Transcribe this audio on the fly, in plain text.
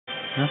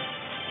Hah?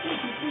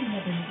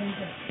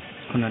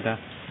 Kanada.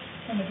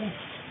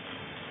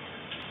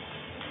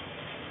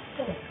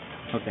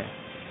 Okay.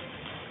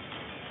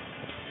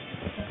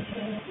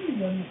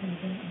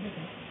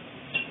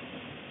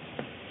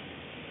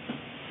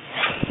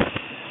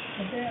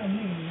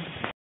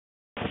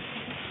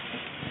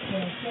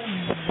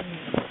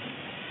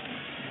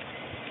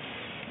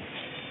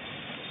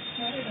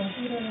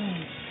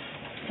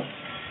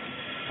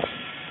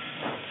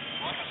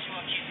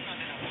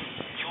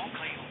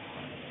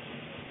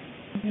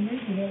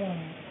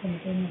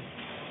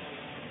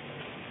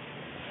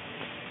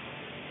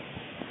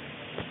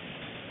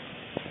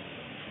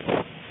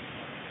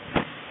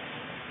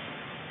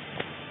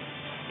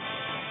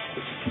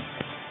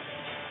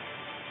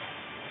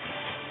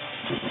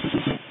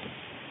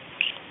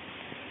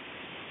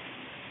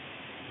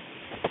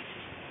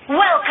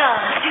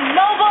 Welcome to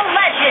Mobile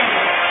Legends!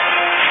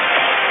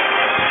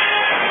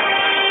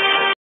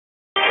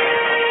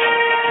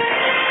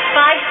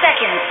 5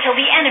 seconds till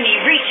the enemy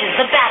reaches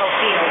the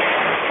battlefield.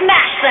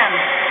 Smash them!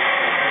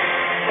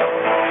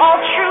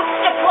 All troops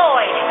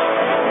deployed!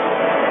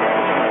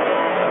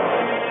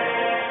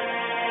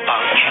 番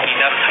犬に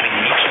なるため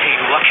に生きてい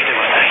るわけでは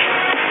ない。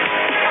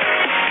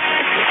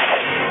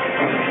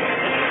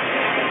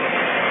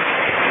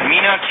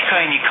皆機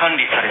械に管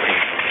理されてい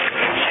る。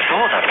そ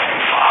うだろう。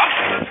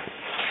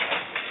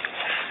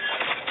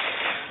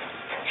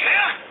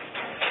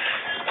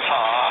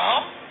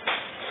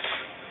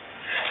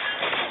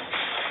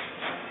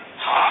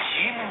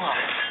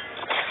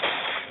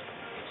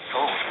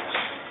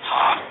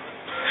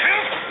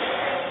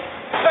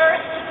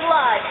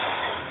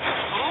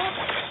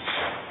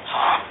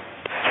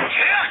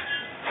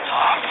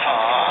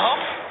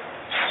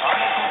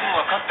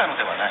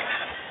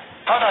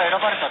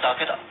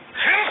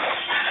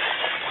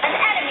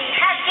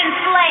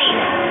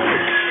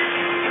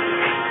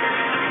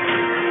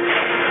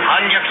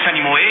反逆者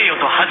にも栄誉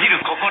と恥じる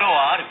心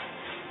はある。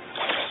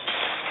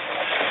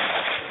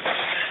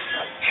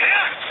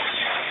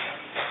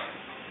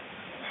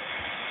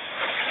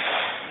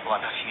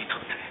私にとっ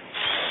て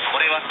こ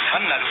れは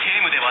単なるゲ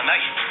ームではな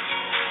い。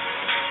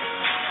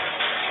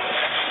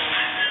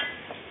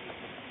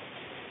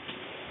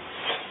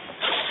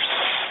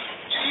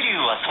紫龍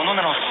はその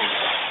名の通り、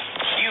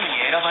竜に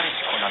選ばれし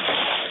子なんだ。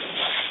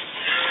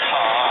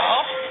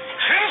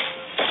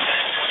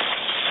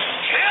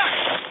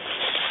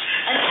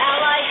An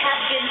ally has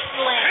been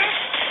slain.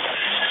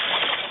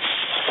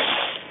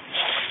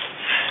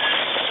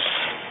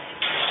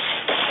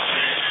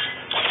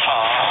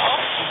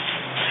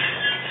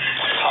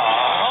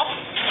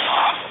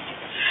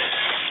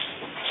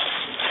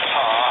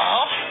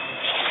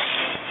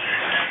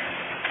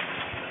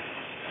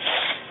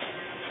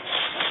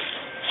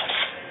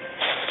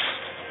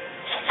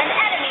 An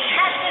enemy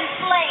has been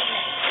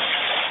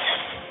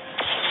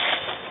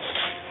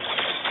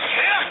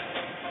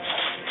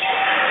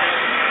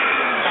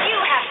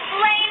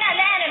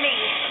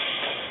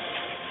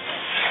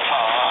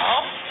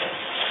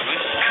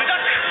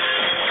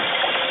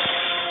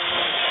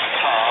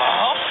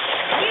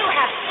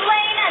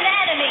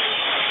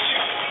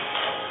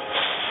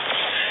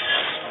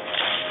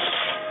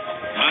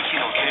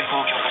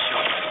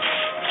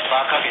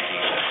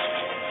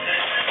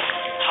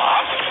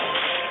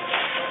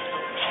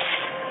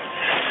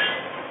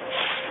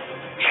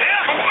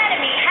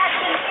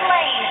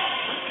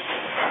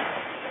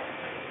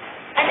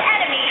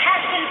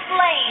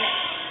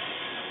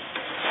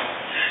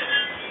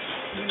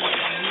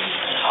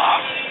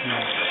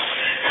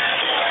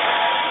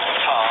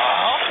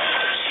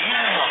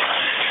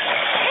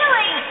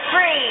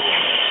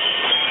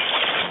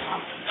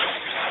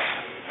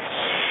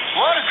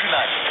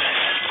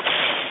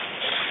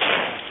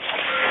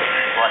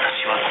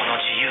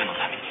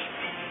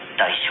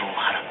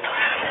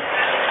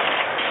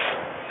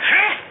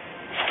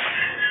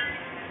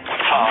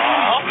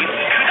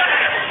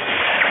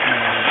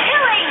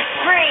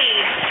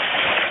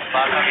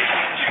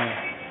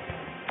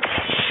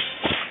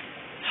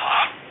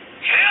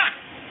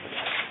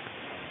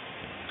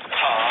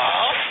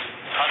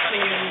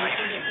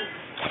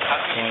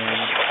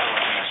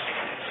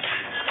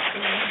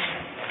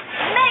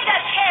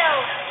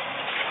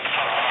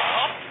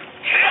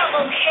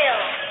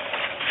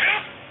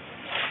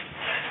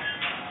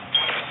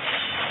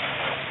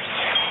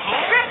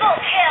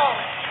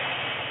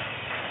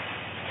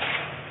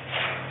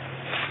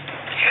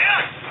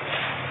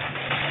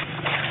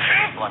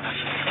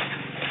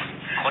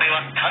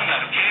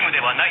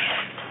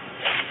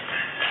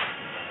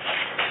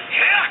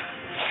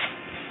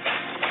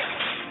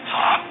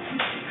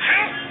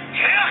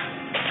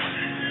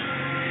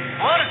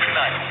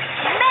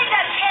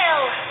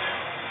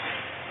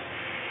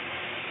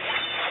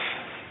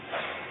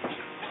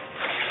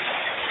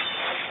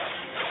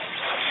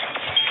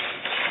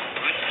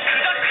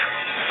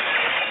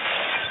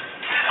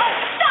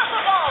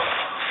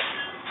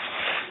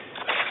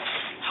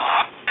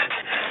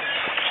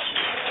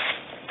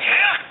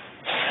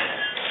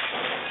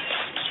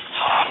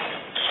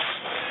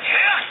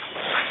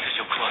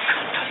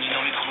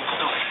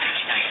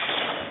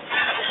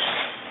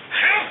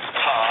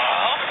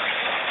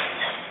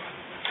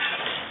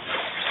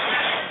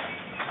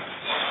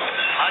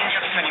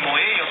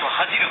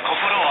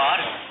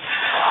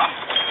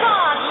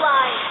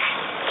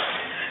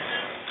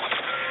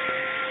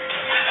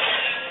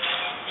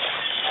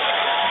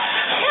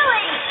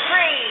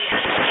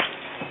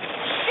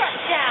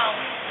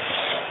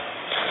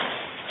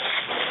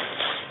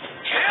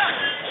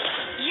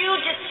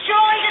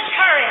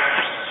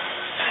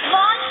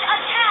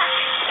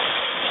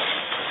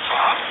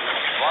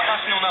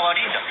の名は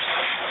リンだ。間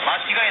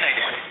違えない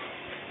でくれ。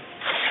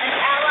 An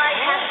ally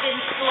has been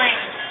slain.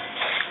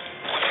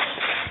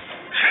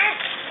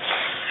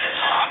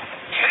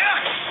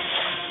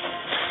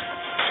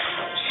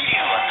 シリ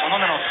ウはその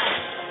名のとお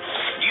り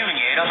竜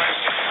に選ばれた。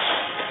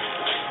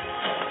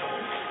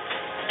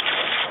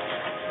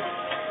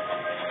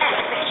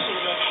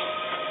 Executed.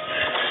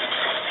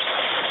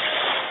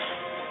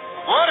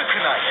 悪く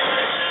ない。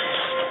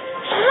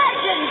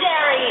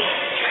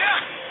 Legendary.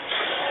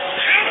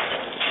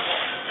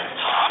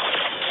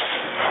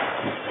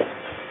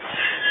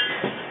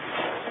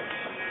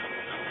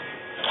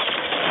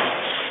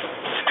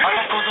 あの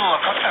小僧は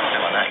勝ったので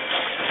はない。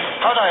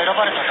ただ選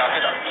ばれただ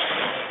けだ。 An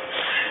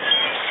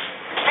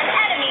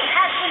enemy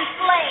has been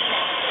slain.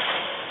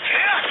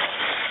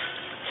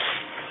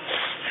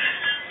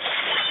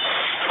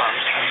 万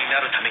全に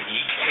なるために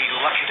生きている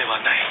わけでは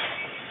ない。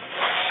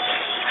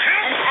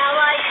 An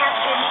ally has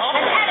been.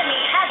 An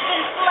enemy has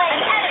been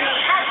slain. An enemy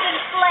has been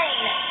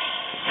slain.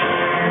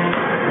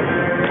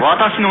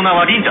 私の名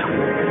はリンだ。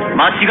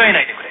間違え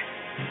ないでくれ。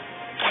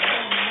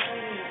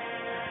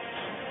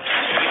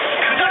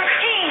 Your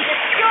team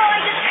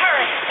destroyed the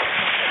turret.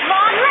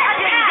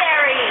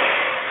 Legendary.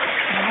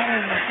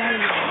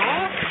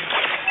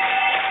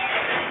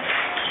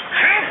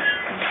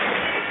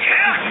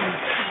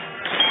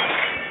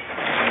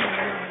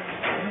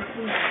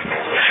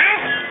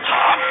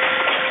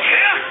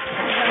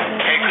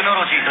 テクノ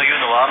ロジーという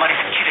のはあまり好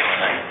きでは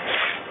ない。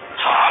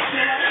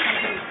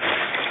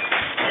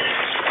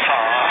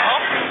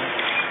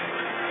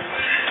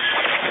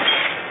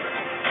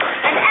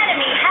 An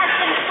enemy has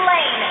been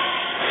slain.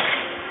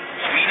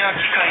 皆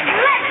機械に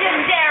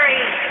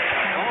Legendary.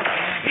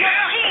 Your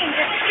team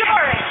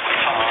destroyed.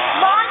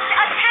 Launch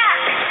attack.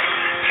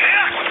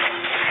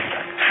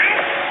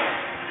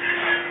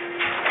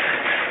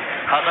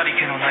 飾り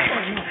気のない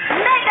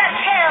Mega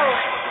kill.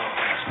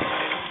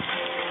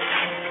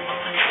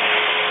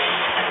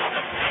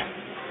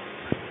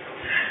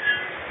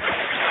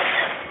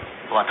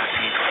 私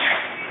にとって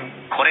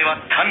これは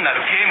単な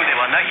るゲームで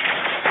はない。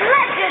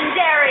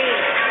 Legendary.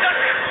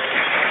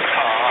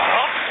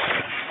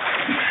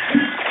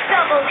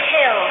 Double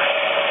kill.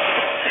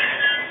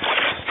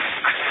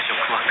 屈辱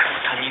は簡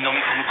単に飲み込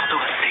むこと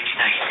ができ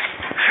ない。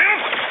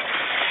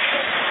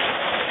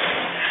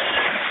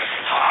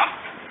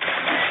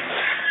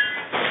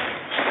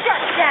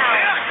 Shut down.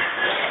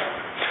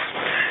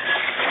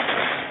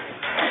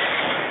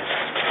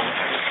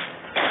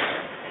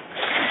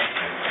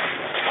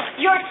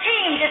 Your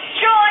team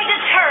destroyed a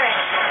turret.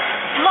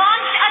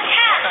 Launch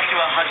attack. 私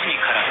は恥に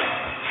から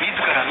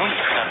自ら野に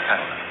下った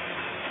のだ。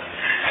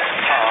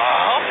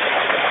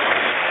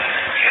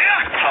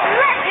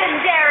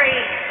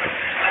 Legendary.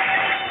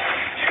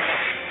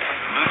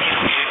 武器の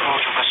傾向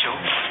許可証馬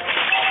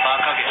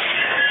鹿げ。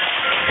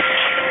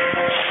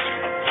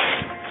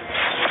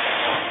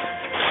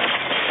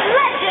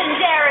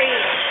 Legendary.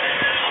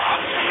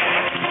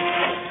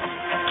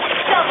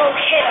 Double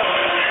kill.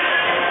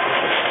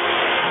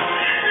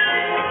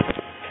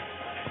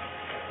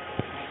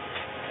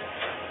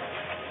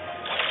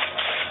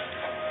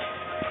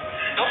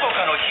 どこ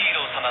かのヒー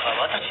ロー様が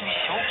私に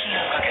賞金を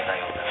かけた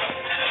ようだ。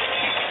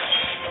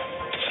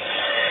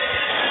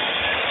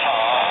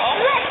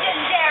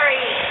 Legendary.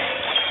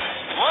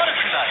 悪く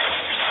ない。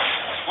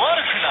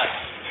悪くない。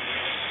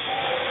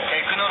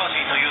テクノロジ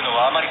ーというの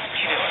はあまり好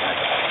きではない。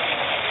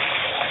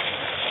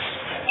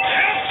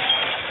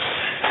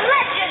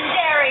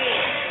 Legendary.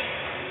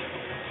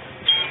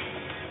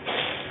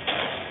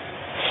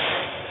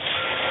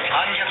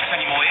 反逆者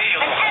にも栄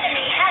誉 An の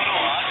enemy has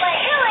been slain.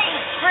 Killing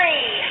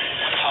spree.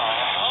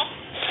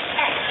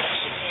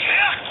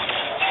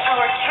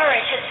 Our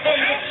turret has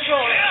been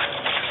destroyed.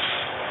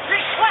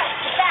 Request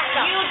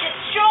backup. You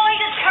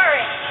destroyed a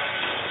turret.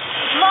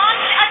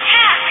 Launch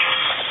attack.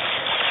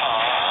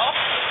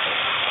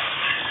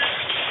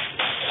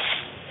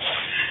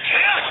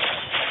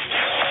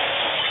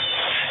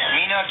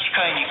 皆機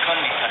械に管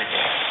理されてい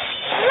る。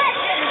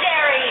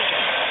 Legendary.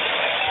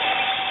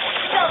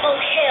 Double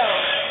kill.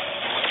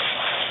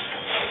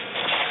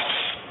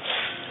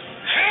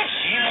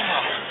 チームワ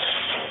ーク。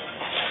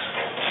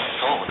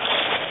そうだ。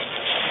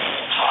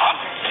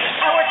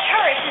 Our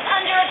turret is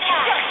under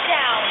attack. Shut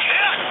down.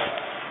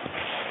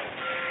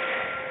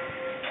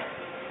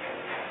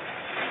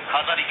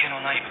 飾り気の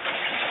ない武器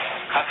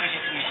確実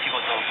に仕事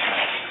をする。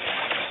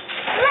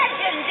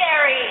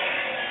 Legendary.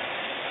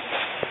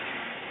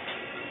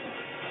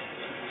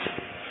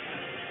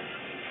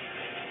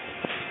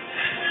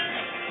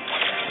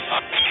 だ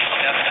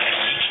から生き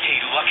てい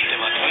るわけで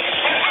はない。 An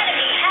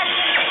enemy has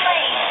been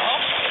slain.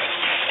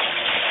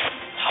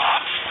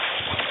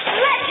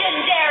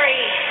 Legendary.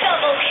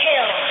 Double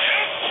kill.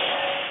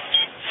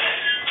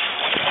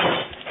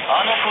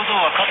 あの小僧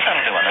は勝った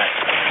のではない。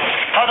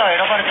ただ選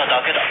ばれた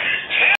だけだ。